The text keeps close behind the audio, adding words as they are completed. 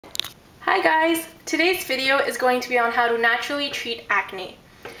Hi guys! Today's video is going to be on how to naturally treat acne.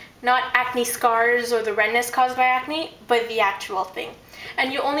 Not acne scars or the redness caused by acne, but the actual thing.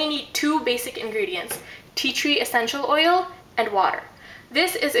 And you only need two basic ingredients: tea tree essential oil and water.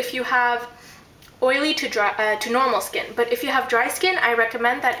 This is if you have oily to normal skin, but if you have dry skin, I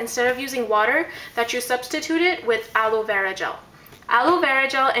recommend that instead of using water, that you substitute it with aloe vera gel. Aloe vera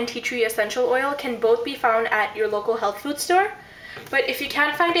gel and tea tree essential oil can both be found at your local health food store. But if you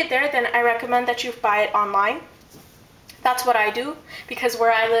can't find it there, then I recommend that you buy it online. That's what I do, because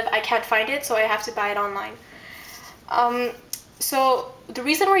where I live, I can't find it, so I have to buy it online. So the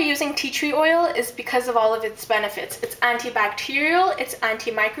reason we're using tea tree oil is because of all of its benefits. It's antibacterial, it's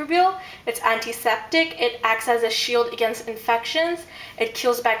antimicrobial, it's antiseptic, it acts as a shield against infections, it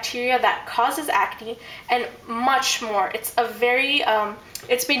kills bacteria that causes acne, and much more. It's a very,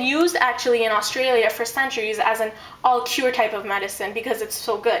 it's been used actually in Australia for centuries as an all-cure type of medicine because it's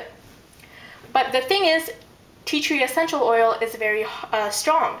so good. But the thing is, tea tree essential oil is very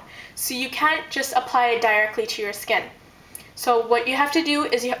strong, so you can't just apply it directly to your skin. So what you have to do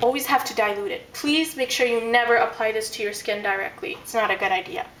is you always have to dilute it. Please make sure you never apply this to your skin directly. It's not a good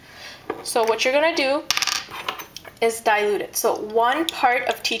idea. So what you're gonna do is dilute it. So 1 part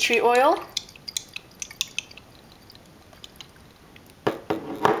of tea tree oil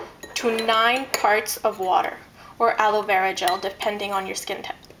to 9 parts of water or aloe vera gel, depending on your skin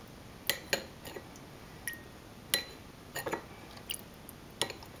type.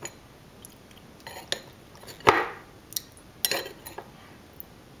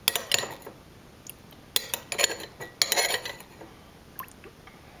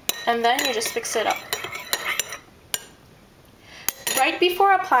 And then you just mix it up. Right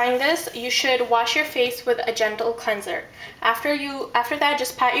before applying this, you should wash your face with a gentle cleanser. After that,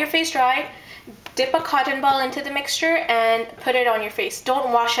 just pat your face dry, dip a cotton ball into the mixture, and put it on your face.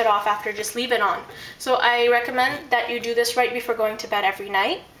 Don't wash it off after, just leave it on. So I recommend that you do this right before going to bed every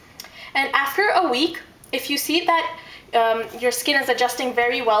night. And after a week, if you see that your skin is adjusting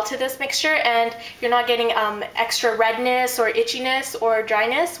very well to this mixture and you're not getting extra redness or itchiness or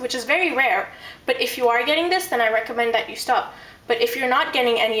dryness, which is very rare, but if you are getting this, then I recommend that you stop. But if you're not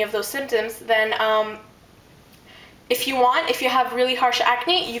getting any of those symptoms, then if you have really harsh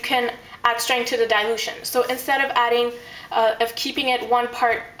acne, you can add strength to the dilution. So instead of keeping it 1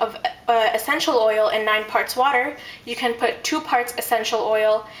 part of essential oil and 9 parts water, you can put 2 parts essential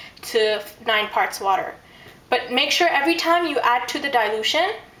oil to 9 parts water. But make sure every time you add to the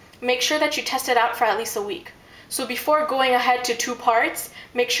dilution, make sure that you test it out for at least a week. So before going ahead to 2 parts,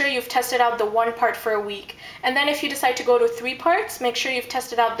 make sure you've tested out the 1 part for a week. And then if you decide to go to 3 parts, make sure you've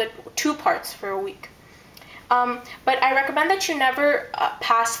tested out the 2 parts for a week. But I recommend that you never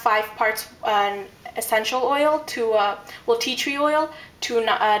pass 5 parts essential oil to, tea tree oil to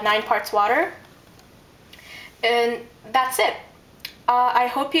 9 parts water. And that's it. I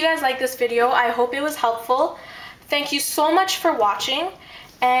hope you guys liked this video. I hope it was helpful. Thank you so much for watching,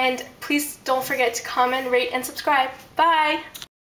 and please don't forget to comment, rate, and subscribe. Bye!